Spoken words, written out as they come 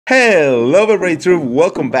Hello Beverly True,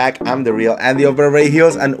 welcome back. I'm the real Andy of Beverly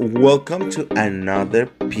Hills and welcome to another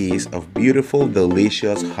piece of beautiful,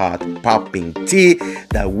 delicious, hot, popping tea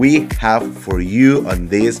that we have for you on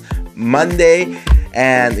this Monday.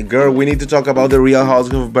 And girl, we need to talk about the Real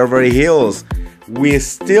Housewives of Beverly Hills. We're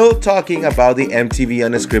still talking about the MTV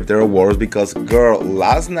Unscripted Awards because girl,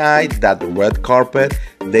 last night that red carpet,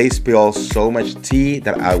 they spilled so much tea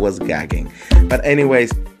that I was gagging. But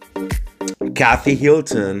anyways, Kathy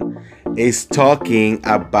Hilton is talking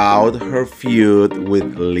about her feud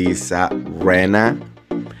with Lisa Rinna.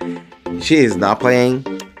 She is not playing,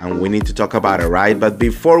 and we need to talk about it, right? But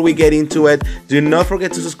before we get into it, do not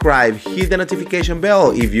forget to subscribe, hit the notification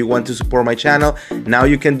bell if you want to support my channel. Now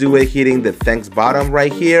you can do it hitting the thanks button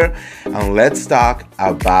right here, and let's talk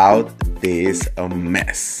about this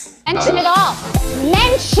mess. Mention it all.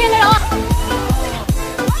 Mention it all.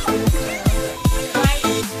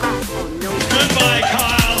 Goodbye,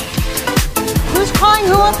 Kyle. Who's calling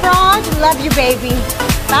who a fraud? Love you, baby.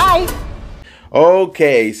 Bye.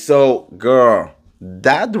 Okay, so girl,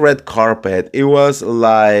 that red carpet, it was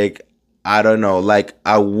like, I don't know, like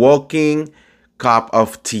a walking cup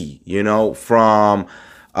of tea, from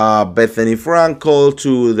Bethany Frankel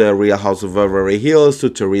to the Real House of Beverly Hills to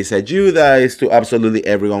Teresa Giudice to absolutely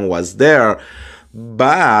everyone was there.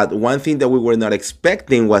 But one thing that we were not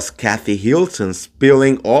expecting was Kathy Hilton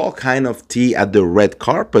spilling all kind of tea at the red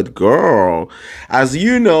carpet, girl. As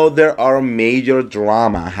you know, there are major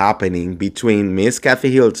drama happening between Miss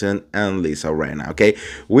Kathy Hilton and Lisa Rinna, okay?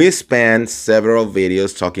 We spent several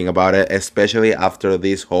videos talking about it, especially after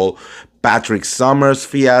this whole Patrick Summers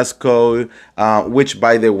fiasco, which,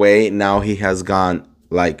 by the way, now he has gone,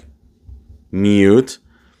 like, mute.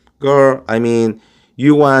 Girl, I mean,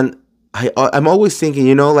 you want... I'm always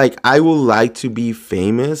thinking, like I would like to be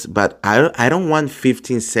famous, but I don't want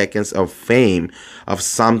 15 seconds of fame of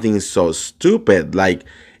something so stupid. Like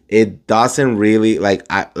it doesn't really like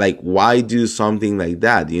why do something like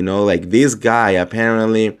that? Like this guy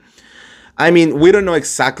apparently. I mean, we don't know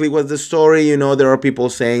exactly what's the story. There are people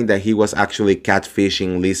saying that he was actually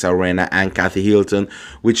catfishing Lisa Rinna and Kathy Hilton,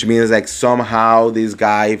 which means like somehow this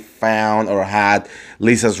guy found or had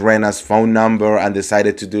Lisa Rinna's phone number and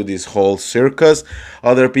decided to do this whole circus.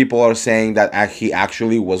 Other people are saying that he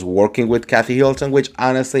actually was working with Kathy Hilton, which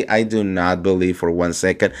honestly I do not believe for 1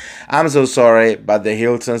 second. I'm so sorry, but the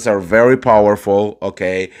Hiltons are very powerful,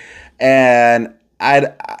 okay? And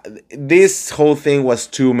this whole thing was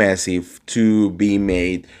too messy to be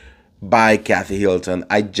made by Kathy Hilton.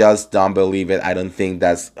 I just don't believe it. I don't think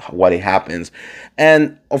that's what it happens.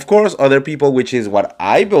 And of course, other people, which is what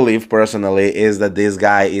I believe personally, is that this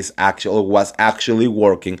guy was actually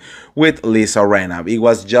working with Lisa Rinna. It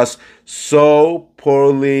was just so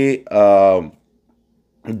poorly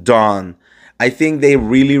done. I think they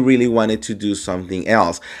really, really wanted to do something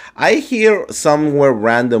else. I hear somewhere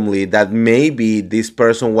randomly that maybe this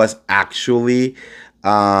person was actually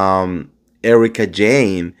Erika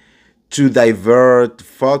Jane to divert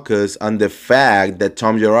focus on the fact that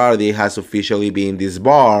Tom Girardi has officially been in this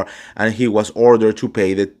bar and he was ordered to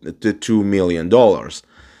pay the $2 million.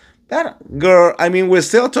 That girl, I mean, we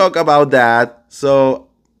still talk about that, so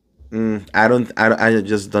I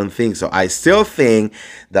just don't think so. I still think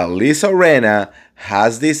that Lisa Rinna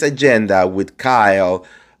has this agenda with Kyle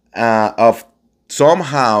of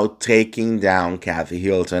somehow taking down Kathy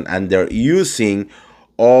Hilton, and they're using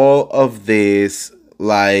all of this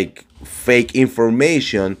like fake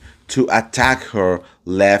information to attack her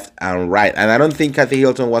left and right. And I don't think Kathy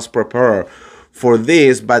Hilton was prepared for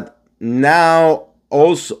this, but now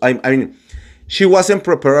also, I mean, she wasn't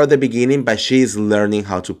prepared at the beginning, but she's learning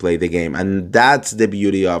how to play the game. And that's the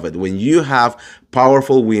beauty of it. When you have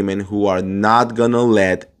powerful women who are not gonna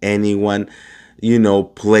let anyone,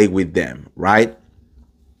 play with them, right?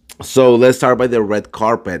 So let's start by the red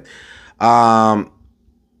carpet.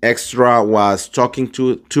 Extra was talking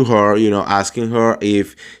to her, asking her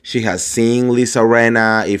if she has seen Lisa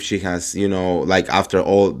Rinna, if she has, like after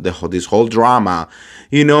all this whole drama,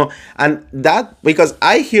 and that, because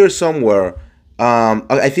I hear somewhere,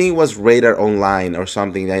 I think it was Radar Online or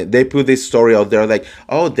something. They put this story out there like,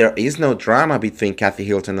 oh, there is no drama between Kathy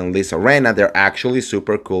Hilton and Lisa Rinna. They're actually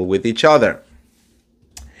super cool with each other.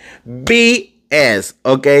 BS,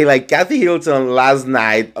 okay? Like Kathy Hilton last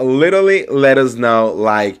night literally let us know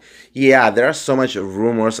like, yeah, there are so much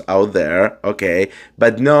rumors out there, okay?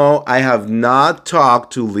 But no, I have not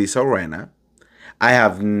talked to Lisa Rinna. I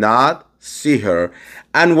have not seen her.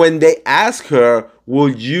 And when they ask her, will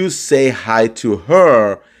you say hi to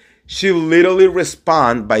her? She literally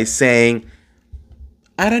respond by saying,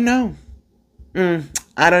 I don't know.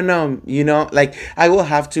 I don't know, like I will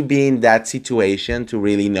have to be in that situation to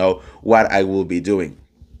really know what I will be doing.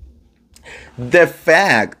 The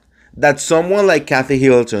fact that someone like Kathy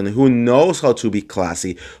Hilton, who knows how to be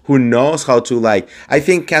classy, who knows how to like, I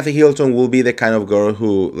think Kathy Hilton will be the kind of girl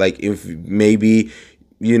who, like, if maybe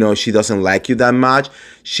she doesn't like you that much,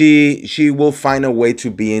 she will find a way to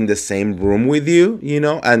be in the same room with you,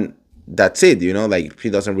 and that's it, like she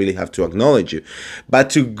doesn't really have to acknowledge you. But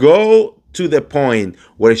to go to the point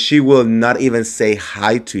where she will not even say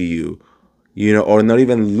hi to you, or not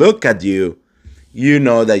even look at you,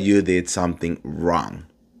 that you did something wrong.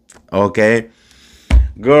 Okay,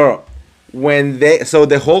 girl, so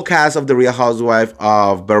the whole cast of the Real Housewife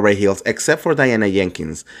of Beverly Hills, except for Diana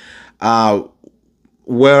Jenkins,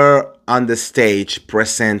 were on the stage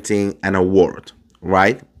presenting an award,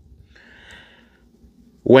 right?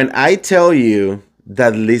 When I tell you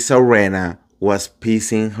that Lisa Rinna was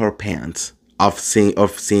pissing her pants of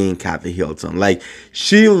seeing Kathy Hilton, like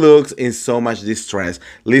she looks in so much distress.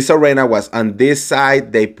 Lisa Rinna was on this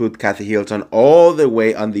side. They put Kathy Hilton all the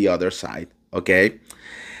way on the other side. Okay,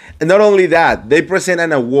 and not only that, they present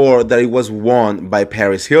an award that it was won by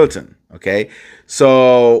Paris Hilton. Okay,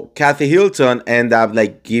 so Kathy Hilton ended up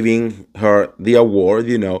like giving her the award.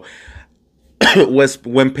 Was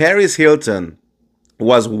when Paris Hilton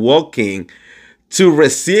was walking to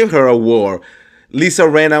receive her award, Lisa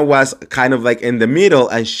Rinna was kind of like in the middle,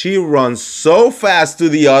 and she runs so fast to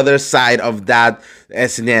the other side of that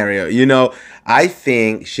scenario. I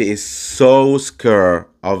think she is so scared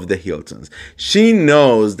of the Hiltons. She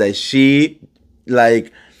knows that she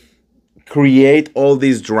like create all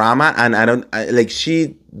this drama, and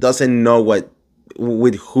she doesn't know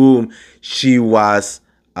with whom she was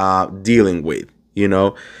dealing with.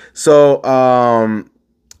 So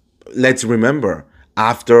let's remember,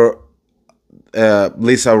 after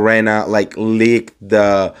Lisa Rinna like leaked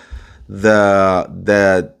the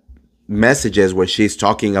messages where she's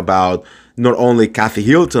talking about not only Kathy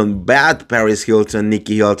Hilton but Paris Hilton,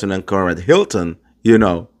 Nikki Hilton, and Conrad Hilton,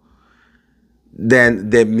 then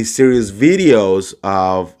the mysterious videos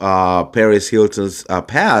of Paris Hilton's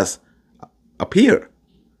past appear.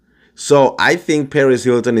 So I think Paris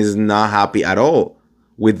Hilton is not happy at all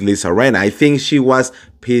with Lisa Rinna. I think she was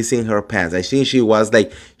pissing her pants. I think she was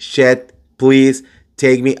like, shit, please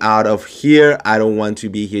take me out of here. I don't want to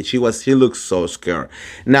be here. She looked so scared.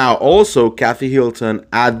 Now, also, Kathy Hilton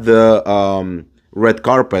at the red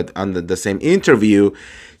carpet on the same interview,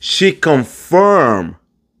 she confirmed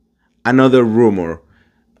another rumor.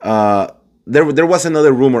 There was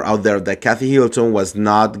another rumor out there that Kathy Hilton was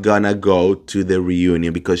not gonna go to the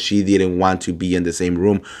reunion because she didn't want to be in the same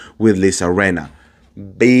room with Lisa Rinna.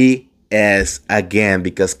 BS again,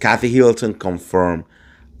 because Kathy Hilton confirmed,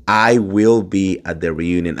 I will be at the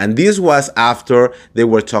reunion. And this was after they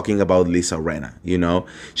were talking about Lisa Rinna,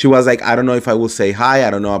 She was like, I don't know if I will say hi. I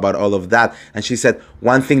don't know about all of that. And she said,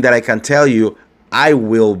 one thing that I can tell you, I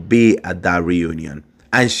will be at that reunion.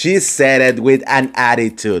 And she said it with an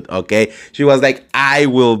attitude, okay? She was like, I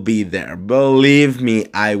will be there. Believe me,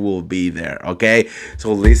 I will be there, okay?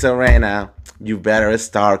 So Lisa Rinna, you better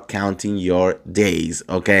start counting your days,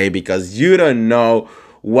 okay? Because you don't know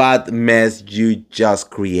what mess you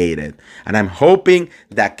just created. And I'm hoping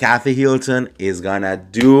that Kathy Hilton is gonna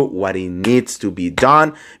do what it needs to be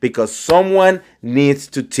done, because someone needs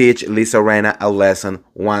to teach Lisa Rinna a lesson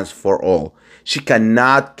once for all. She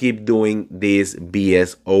cannot keep doing this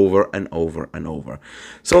BS over and over and over.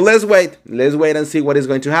 So let's wait and see what is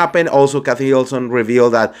going to happen. Also, Kathy Hilton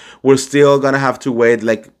revealed that we're still gonna have to wait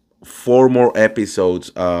like 4 more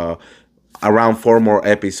episodes, around 4 more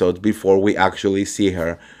episodes before we actually see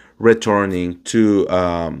her returning to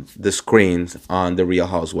the screens on The Real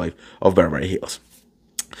Housewife of Beverly Hills.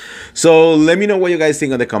 So let me know what you guys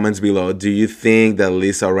think in the comments below. Do you think that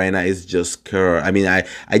Lisa Rinna is just scared? I mean,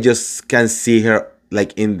 I just can see her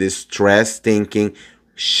like in distress thinking,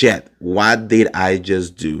 shit, what did I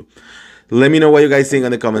just do? Let me know what you guys think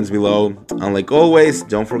in the comments below. And like always,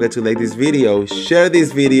 don't forget to like this video, share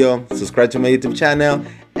this video, subscribe to my YouTube channel,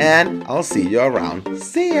 and I'll see you around.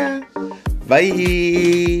 See ya.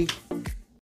 Bye.